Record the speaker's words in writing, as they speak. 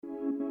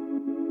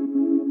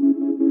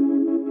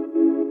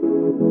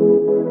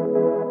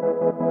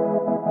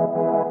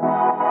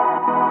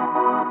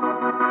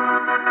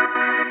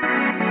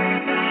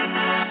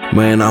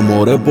Me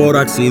enamoré por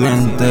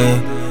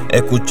accidente.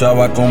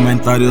 Escuchaba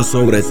comentarios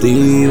sobre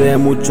ti de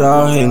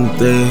mucha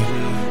gente.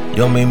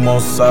 Yo mismo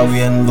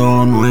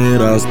sabiendo no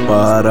eras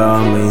para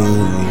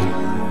mí.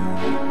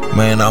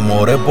 Me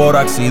enamoré por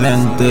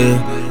accidente.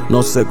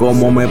 No sé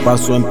cómo me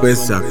pasó,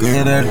 empecé a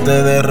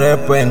quererte de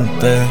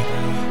repente.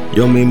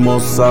 Yo mismo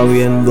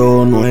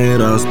sabiendo no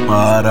eras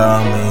para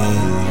mí.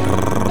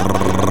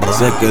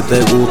 Sé que te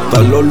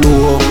gustan los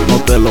lujos, no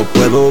te los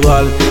puedo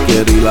dar.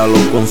 Quiero ir a los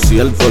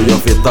conciertos, yo a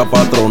fiesta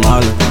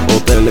patronal.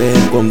 Hoteles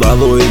en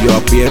condado y yo a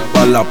pie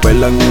pa' la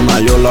perla en una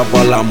yola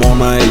pa' la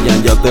mona. Ella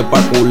en yate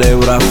pa'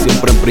 Culebra,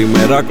 siempre en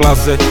primera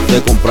clase.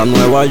 Te compra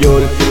Nueva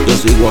York, yo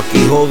sigo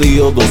aquí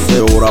jodido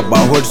 12 horas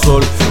bajo el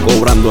sol,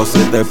 cobrando a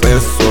 7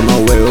 pesos.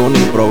 No veo ni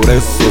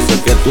progreso,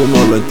 sé que tú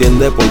no lo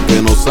entiendes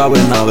porque no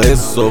sabes nada de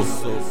eso.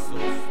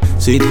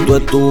 Si tú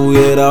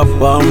estuvieras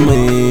pa'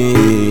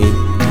 mí,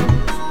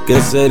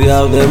 ¿qué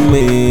sería de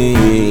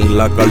mí?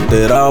 La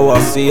cartera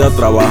vacía,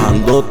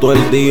 trabajando todo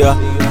el día.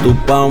 Tú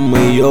pa'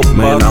 mí, yo pa' ti.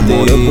 Me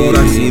enamoré por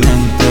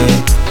accidente.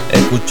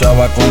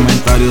 Escuchaba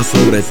comentarios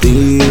sobre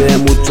ti de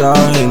mucha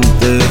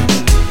gente.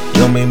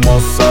 Yo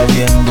mismo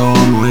sabiendo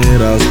no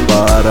eras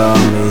para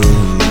mí.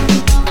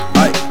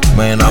 Ay,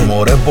 me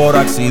enamoré por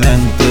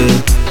accidente.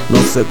 No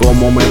sé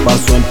cómo me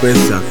pasó,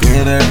 empecé a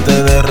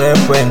quererte de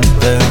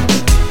repente.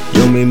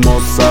 Yo mismo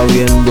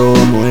sabiendo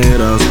no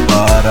eras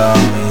para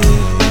mí.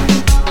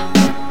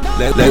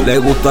 Le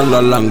gustan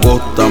las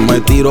langostas, me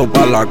tiro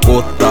pa' la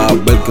costa a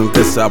ver que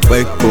aunque sea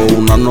pesco,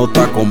 una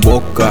nota con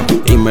boca.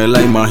 Y me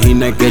la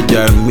imaginé que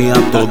ella es mía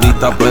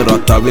todita, pero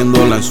hasta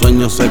viéndola en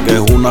sueños sé que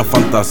es una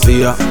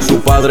fantasía. Su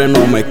padre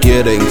no me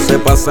quieren, se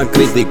pasan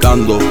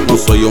criticando. No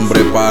soy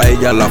hombre pa'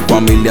 ella, la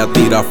familia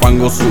tira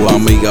fango. Sus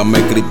amigas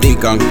me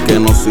critican que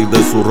no soy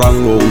de su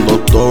rango. Un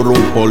doctor,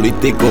 un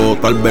político o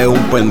tal vez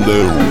un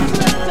pendejo.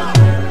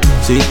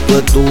 Si tú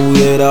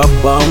estuvieras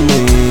pa'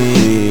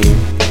 mí,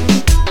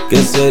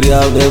 ¿qué sería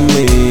de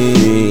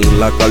mí?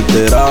 La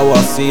cartera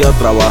vacía,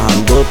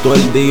 trabajando todo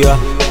el día.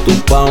 Tú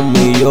pa'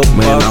 mí, yo pa' ti.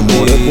 Me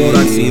enamoré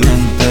por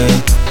accidente.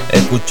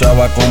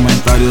 Escuchaba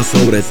comentarios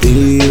sobre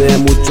ti de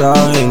mucha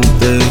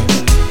gente.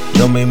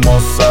 Yo mismo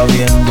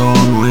sabiendo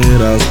no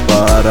eras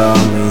para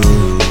mí.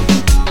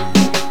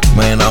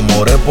 Me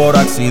enamoré por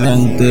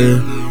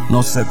accidente.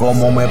 No sé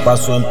cómo me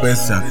pasó,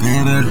 empecé a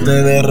quererte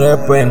de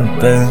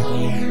repente.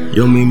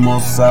 Yo mismo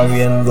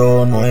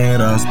sabiendo no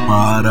eras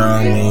para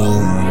mí.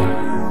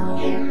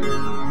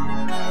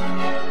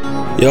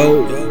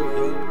 Yo,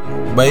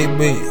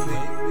 baby,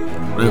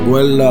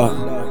 recuerda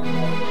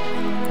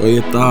que hoy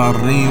estás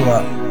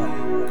arriba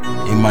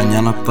y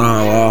mañana estás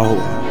abajo,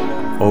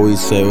 o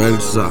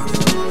viceversa.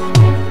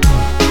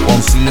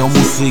 Concilio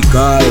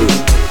musical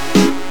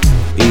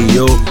y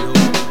yo,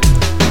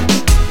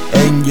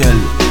 Angel.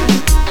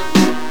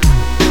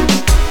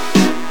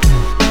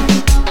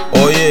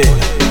 Oye,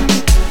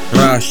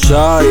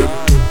 Rashai,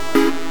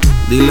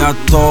 dile a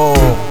todo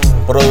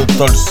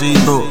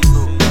productorcito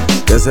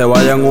que se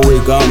vayan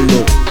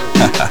ubicando.